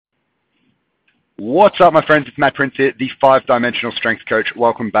What's up, my friends? It's Matt Prince here, the five-dimensional strength coach.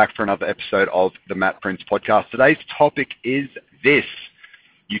 Welcome back for another episode of the Matt Prince podcast. Today's topic is this: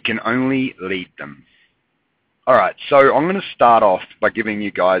 you can only lead them. All right, so I'm going to start off by giving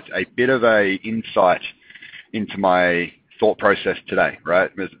you guys a bit of a insight into my thought process today,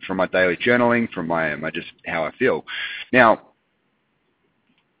 right? From my daily journaling, from my just how I feel. Now,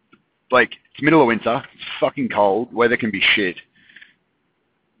 it's middle of winter, it's fucking cold, weather can be shit.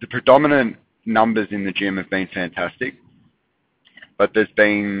 The predominant numbers in the gym have been fantastic, but there's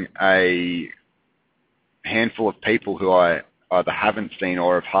been a handful of people who I either haven't seen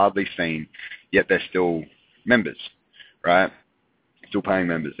or have hardly seen, yet they're still members, right? Still paying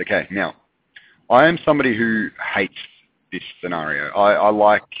members. Okay, now, I am somebody who hates this scenario. I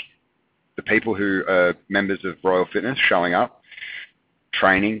like the people who are members of Royal Fitness showing up,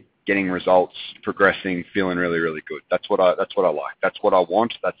 training, getting results, progressing, feeling really, really good. That's what I like. That's what I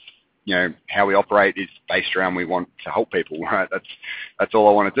want. That's how we operate is based around we want to help people, right? That's all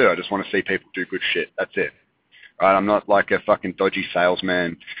I want to do. I just want to see people do good shit. That's it, right? I'm not like a fucking dodgy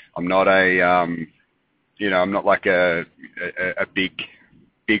salesman. I'm not I'm not like a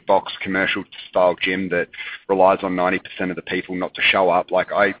big box commercial style gym that relies on 90% of the people not to show up.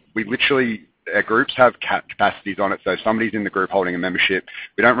 We literally, our groups have capacities on it. So if somebody's in the group holding a membership,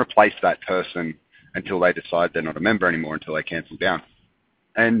 we don't replace that person until they decide they're not a member anymore, until they cancel down.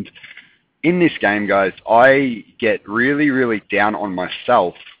 And in this game, guys, I get really, really down on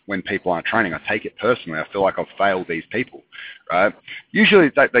myself when people aren't training. I take it personally. I feel like I've failed these people, right?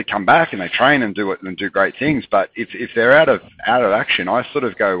 Usually they come back and they train and do great things. But if they're out of action, I sort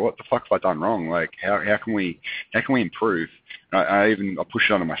of go, what the fuck have I done wrong? Like, how can we improve? I push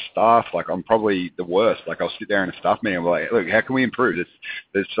it onto my staff. Like, I'm probably the worst. Like, I'll sit there in a staff meeting and be like, look, how can we improve?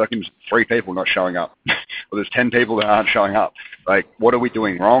 There's fucking 3 people not showing up. Or there's 10 people that aren't showing up. Like, what are we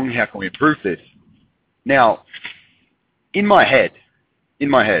doing wrong? How can we improve this? Now, in my head,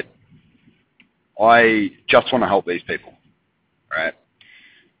 I just want to help these people, right?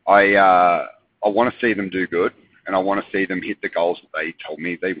 I want to see them do good, and I want to see them hit the goals that they told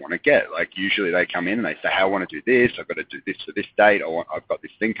me they want to get. Like, usually they come in and they say, hey, I want to do this. I've got to do this for this date. I've got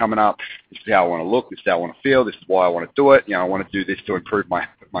this thing coming up. This is how I want to look. This is how I want to feel. This is why I want to do it. I want to do this to improve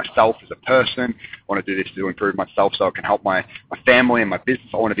myself as a person. I want to do this to improve myself so I can help my family and my business.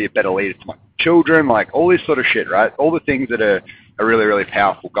 I want to be a better leader to my children. Like, all this sort of shit, right? All the things that are really, really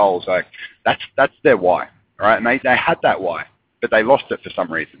powerful goals. Like, that's their why, right? And they had that why, but they lost it for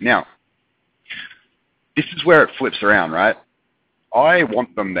some reason. Now, this is where it flips around, right? I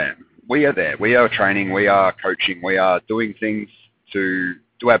want them there. We are there. We are training. We are coaching. We are doing things to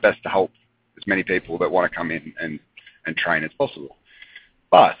do our best to help as many people that want to come in and train as possible.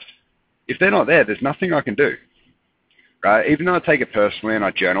 But if they're not there, there's nothing I can do, right? Even though I take it personally and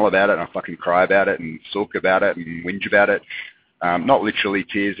I journal about it and I fucking cry about it and sulk about it and whinge about it, not literally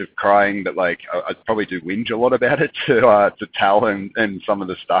tears of crying, but like I'd probably do whinge a lot about it to Tal and some of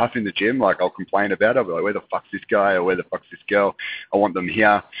the staff in the gym. Like, I'll complain about it. I'll be like, where the fuck's this guy, or where the fuck's this girl? I want them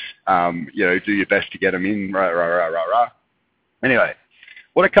here. Do your best to get them in. Rah. Anyway,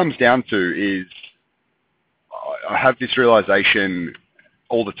 what it comes down to is I have this realization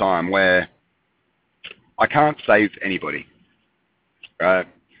all the time where I can't save anybody, right?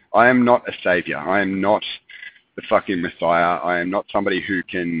 I am not a savior. I am not the fucking messiah. I am not somebody who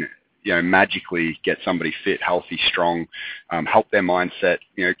can, magically get somebody fit, healthy, strong, help their mindset,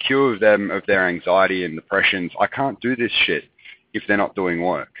 cure them of their anxiety and depressions. I can't do this shit if they're not doing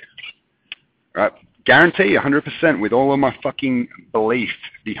work, right? Guarantee 100% with all of my fucking belief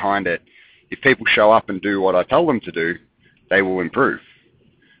behind it. If people show up and do what I tell them to do, they will improve.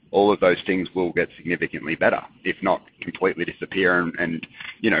 All of those things will get significantly better, if not completely disappear and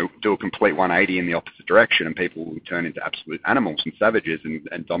do a complete 180 in the opposite direction, and people will turn into absolute animals and savages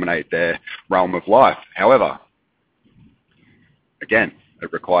and dominate their realm of life. However, again,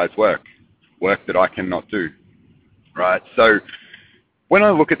 it requires work that I cannot do, right? So when I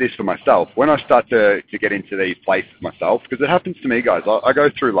look at this for myself, when I start to get into these places myself, because it happens to me, guys, I go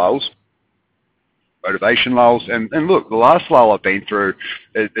through lulls, motivation lulls, and look, the last lull I've been through,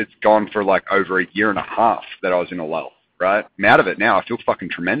 it's gone for like over a year and a half that I was in a lull, right? I'm out of it now. I feel fucking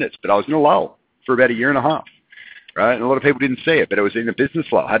tremendous, but I was in a lull for about a year and a half, right? And a lot of people didn't see it, but it was in a business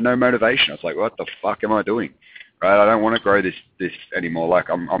lull. I had no motivation. I was like, what the fuck am I doing, right? I don't want to grow this anymore. Like,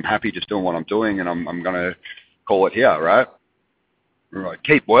 I'm happy just doing what I'm doing, and I'm going to call it here, right? Right,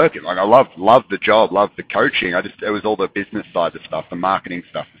 keep working. Like, I love the job, love the coaching. It was all the business side of stuff, the marketing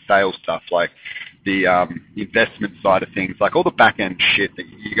stuff, the sales stuff, like the investment side of things, like all the back end shit that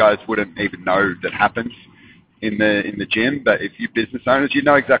you guys wouldn't even know that happens in the gym, but if you're business owners, you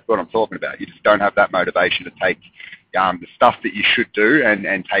know exactly what I'm talking about. You just don't have that motivation to take the stuff that you should do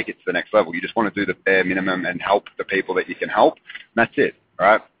and take it to the next level. You just want to do the bare minimum and help the people that you can help, and that's it,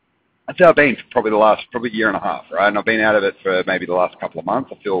 right? That's how I've been for probably the last year and a half, right? And I've been out of it for maybe the last couple of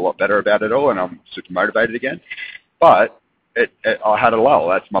months. I feel a lot better about it all, and I'm super motivated again. But I had a lull.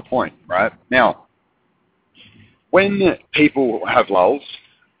 That's my point, right? Now, when people have lulls,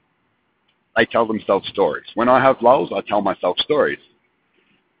 they tell themselves stories. When I have lulls, I tell myself stories,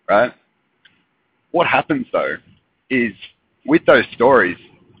 right? What happens, though, is with those stories,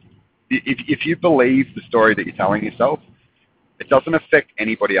 if you believe the story that you're telling yourself, it doesn't affect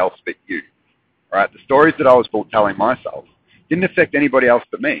anybody else but you, right? The stories that I was telling myself didn't affect anybody else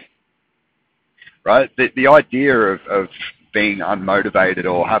but me, right? The idea of being unmotivated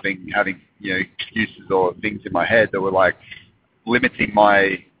or having excuses or things in my head that were like limiting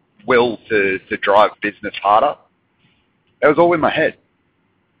my will to drive business harder, that was all in my head.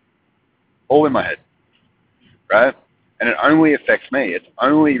 All in my head, right? And it only affects me. It's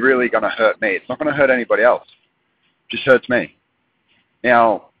only really going to hurt me. It's not going to hurt anybody else. It just hurts me.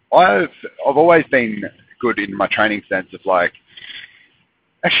 Now, I've always been good in my training sense of like,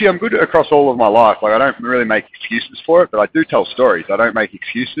 actually I'm good across all of my life. Like I don't really make excuses for it, but I do tell stories. I don't make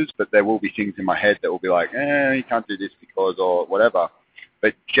excuses, but there will be things in my head that will be like, you can't do this because or whatever.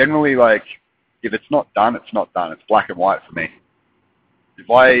 But generally, like, if it's not done, it's not done. It's black and white for me.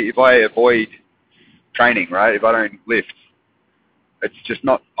 If I avoid training, right, if I don't lift, it's just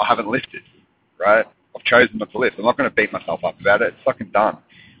not, I haven't lifted, right? I've chosen not to lift. I'm not going to beat myself up about it. It's fucking done,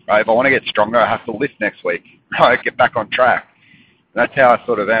 right? If I want to get stronger, I have to lift next week, right? Get back on track. And that's how I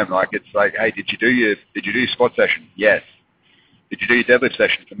sort of am. Like, it's like, hey, did you do your squat session? Yes. Did you do your deadlift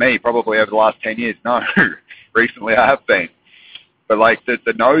session? For me, probably over the last 10 years, no. Recently I have been. But like the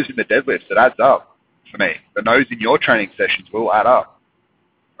no's in the deadlifts, it adds up for me. The no's in your training sessions will add up,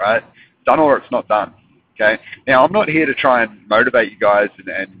 right? Done or it's not done, okay? Now, I'm not here to try and motivate you guys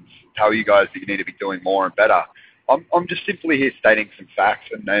and tell you guys that you need to be doing more and better. I'm just simply here stating some facts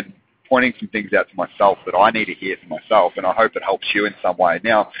and then pointing some things out to myself that I need to hear for myself, and I hope it helps you in some way.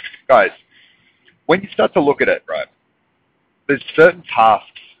 Now, guys, when you start to look at it, right, there's certain tasks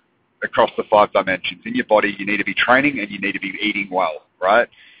across the 5 dimensions. In your body, you need to be training and you need to be eating well, right?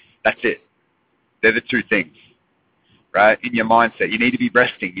 That's it. They're the 2 things, right? In your mindset, you need to be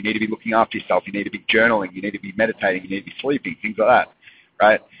resting. You need to be looking after yourself. You need to be journaling. You need to be meditating. You need to be sleeping, things like that,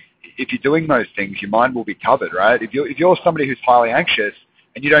 right? If you're doing those things, your mind will be covered, right? If you're somebody who's highly anxious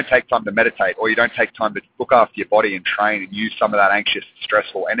and you don't take time to meditate or you don't take time to look after your body and train and use some of that anxious,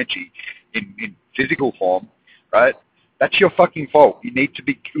 stressful energy in physical form, right? That's your fucking fault. You need to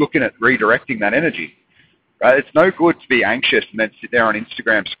be looking at redirecting that energy, right? It's no good to be anxious and then sit there on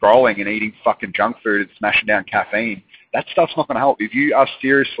Instagram scrolling and eating fucking junk food and smashing down caffeine. That stuff's not going to help. If you are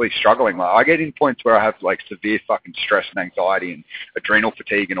seriously struggling, like I get in points where I have like severe fucking stress and anxiety and adrenal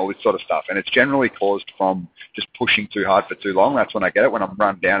fatigue and all this sort of stuff, and it's generally caused from just pushing too hard for too long. That's when I get it, when I'm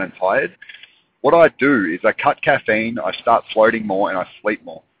run down and tired. What I do is I cut caffeine, I start floating more, and I sleep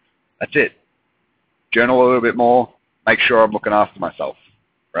more. That's it. Journal a little bit more. Make sure I'm looking after myself,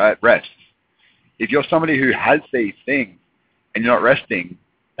 right? Rest. If you're somebody who has these things and you're not resting,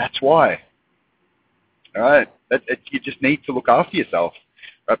 that's why. All right? You just need to look after yourself.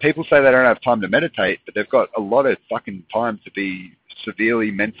 Right? People say they don't have time to meditate, but they've got a lot of fucking time to be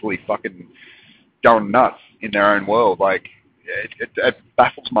severely mentally fucking going nuts in their own world. Like, it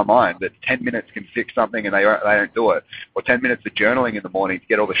baffles my mind that 10 minutes can fix something and they don't do it. Or 10 minutes of journaling in the morning to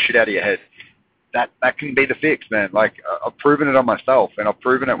get all the shit out of your head. That can be the fix, man. Like, I've proven it on myself, and I've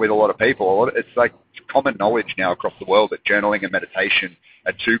proven it with a lot of people. It's like common knowledge now across the world that journaling and meditation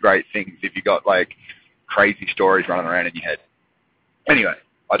are 2 great things if you got like crazy stories running around in your head. Anyway,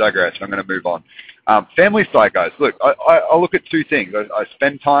 I digress. I'm going to move on. Family side, guys. Look, I look at 2 things. I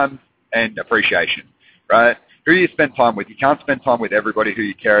spend time and appreciation, right? Who you spend time with. You can't spend time with everybody who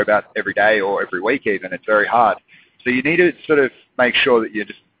you care about every day or every week even. It's very hard. So you need to sort of make sure that you're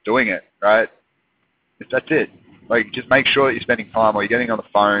just doing it, right? That's it. Like, just make sure that you're spending time, or you're getting on the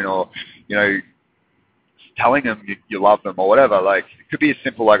phone, or, you know, telling them you love them or whatever. Like, it could be as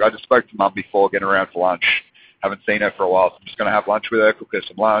simple like, I just spoke to Mum before getting around for lunch. Haven't seen her for a while, so I'm just going to have lunch with her, cook her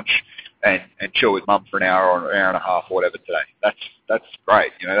some lunch, and chill with Mum for an hour or an hour and a half or whatever today. That's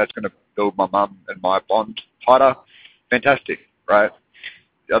great. You know, that's going to build my mum and my bond tighter. Fantastic, right?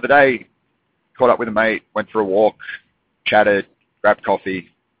 The other day, caught up with a mate, went for a walk, chatted, grabbed coffee.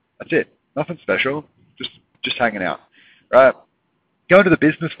 That's it. Nothing special. Just hanging out, right? Go into the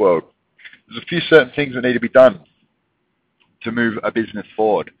business world. There's a few certain things that need to be done to move a business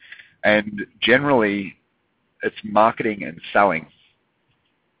forward. And generally, it's marketing and selling.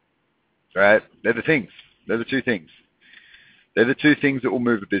 Right? They're the things. They're the two things. They're the two things that will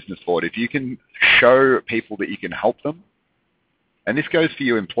move a business forward. If you can show people that you can help them, and this goes for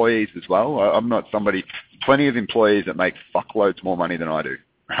you employees as well. I'm not somebody, plenty of employees that make fuckloads more money than I do.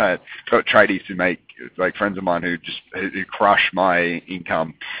 Right? Got tradies who make, like friends of mine who crush my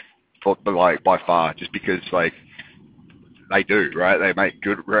income by far, just because like they do, right? They make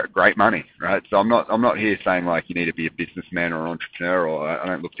great money, right? So I'm not here saying like you need to be a businessman or an entrepreneur, or I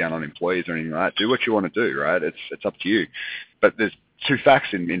don't look down on employees or anything like that. Do what you want to do, right? It's up to you. But there's two facts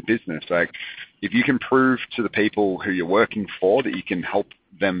in business. Like if you can prove to the people who you're working for that you can help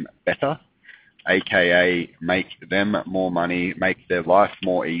them better, aka make them more money, make their life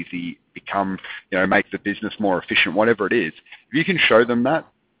more easy, make the business more efficient, whatever it is, if you can show them that,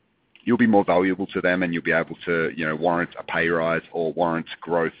 you'll be more valuable to them and you'll be able to, warrant a pay rise or warrant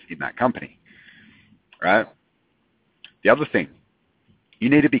growth in that company, right? The other thing, you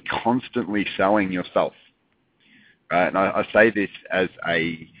need to be constantly selling yourself, right? And I say this as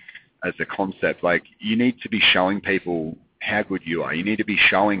a concept, like you need to be showing people how good you are. You need to be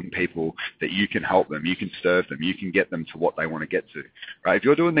showing people that you can help them, you can serve them, you can get them to what they want to get to, right? If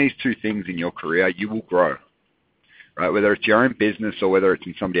you're doing these two things in your career, you will grow. Right, whether it's your own business or whether it's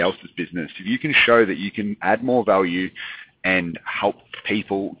in somebody else's business, if you can show that you can add more value and help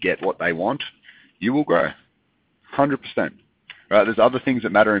people get what they want, you will grow, 100%. Right, there's other things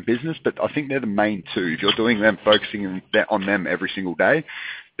that matter in business, but I think they're the main two. If you're doing them, focusing on them every single day,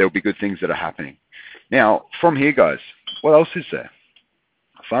 there'll be good things that are happening. Now, from here, guys, what else is there?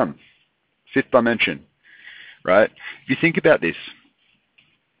 Fun. Fifth dimension, right? If you think about this,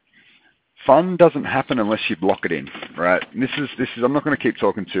 fun doesn't happen unless you block it in, right? And this is. I'm not going to keep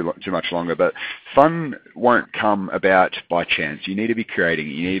talking too much longer, but fun won't come about by chance. You need to be creating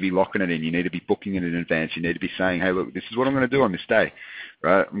it. You need to be locking it in. You need to be booking it in advance. You need to be saying, hey, look, this is what I'm going to do on this day,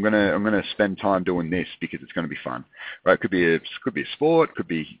 right? I'm going to spend time doing this because it's going to be fun, right? It could be a sport. Could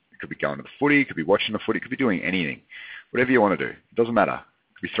be going to the footy. Could be watching the footy. Could be doing anything, whatever you want to do. It doesn't matter.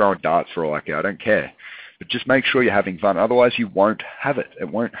 Could be throwing darts for all I care. I don't care. But just make sure you're having fun. Otherwise, you won't have it. It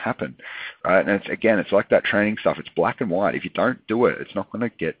won't happen, right? And it's like that training stuff. It's black and white. If you don't do it, it's not going to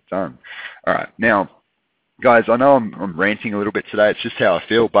get done. All right. Now, guys, I know I'm ranting a little bit today. It's just how I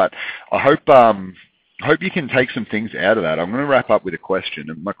feel, but I hope you can take some things out of that. I'm going to wrap up with a question.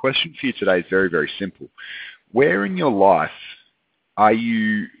 And my question for you today is very, very simple. Where in your life are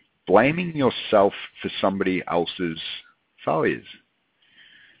you blaming yourself for somebody else's failures?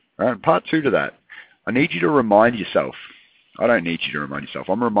 All right. Part two to that. I need you to remind yourself. I don't need you to remind yourself.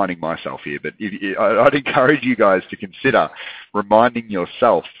 I'm reminding myself here, but I'd encourage you guys to consider reminding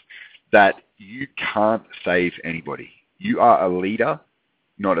yourself that you can't save anybody. You are a leader,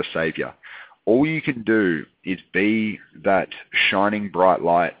 not a savior. All you can do is be that shining bright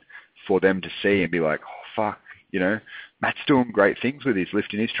light for them to see and be like, oh, fuck, Matt's doing great things with his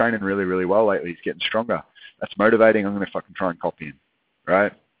lifting. He's training really, really well lately. He's getting stronger. That's motivating. I'm going to fucking try and copy him,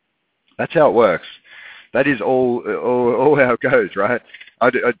 right? That's how it works. That is all how it goes, right?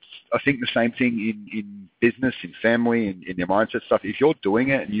 I think the same thing in business, in family, in your mindset stuff. If you're doing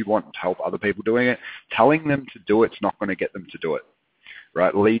it and you want to help other people doing it, telling them to do it's not going to get them to do it,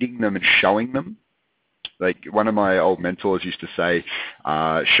 right? Leading them and showing them. Like one of my old mentors used to say,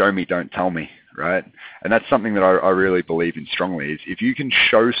 show me, don't tell me, right? And that's something that I really believe in strongly is if you can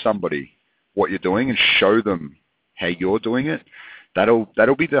show somebody what you're doing and show them how you're doing it,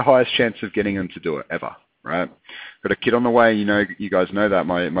 that'll be the highest chance of getting them to do it ever, right? Got a kid on the way, you guys know that.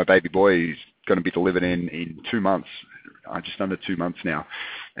 My baby boy is going to be delivered in 2 months, just under 2 months now.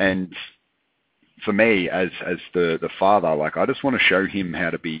 And for me, as the father, like I just want to show him how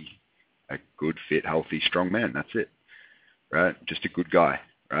to be a good, fit, healthy, strong man. That's it, right? Just a good guy,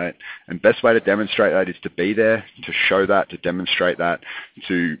 right? And best way to demonstrate that is to be there, to show that, to demonstrate that,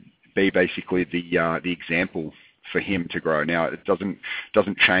 to be basically the example for him to grow. Now, it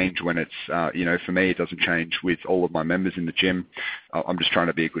doesn't change when it's, for me, it doesn't change with all of my members in the gym. I'm just trying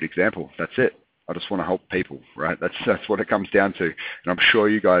to be a good example. That's it. I just want to help people, right? That's what it comes down to. And I'm sure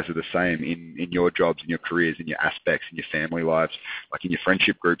you guys are the same in your jobs, in your careers, in your aspects, in your family lives, like in your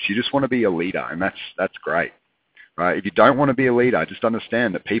friendship groups. You just want to be a leader, and that's great. Right? If you don't want to be a leader, just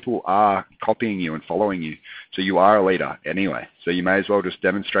understand that people are copying you and following you. So you are a leader anyway. So you may as well just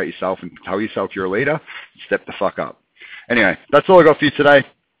demonstrate yourself and tell yourself you're a leader and step the fuck up. Anyway, that's all I got for you today.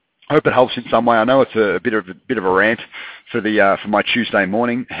 I hope it helps in some way. I know it's a bit of a rant for my Tuesday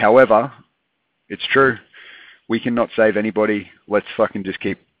morning. However, it's true. We cannot save anybody. Let's fucking just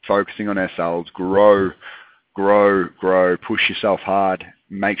keep focusing on ourselves. Grow, push yourself hard.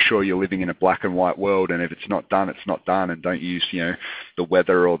 make sure you're living in a black and white world, and if it's not done, it's not done, and don't use, the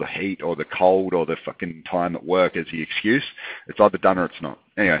weather or the heat or the cold or the fucking time at work as the excuse. It's either done or it's not.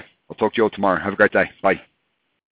 Anyway, I'll talk to you all tomorrow. Have a great day. Bye.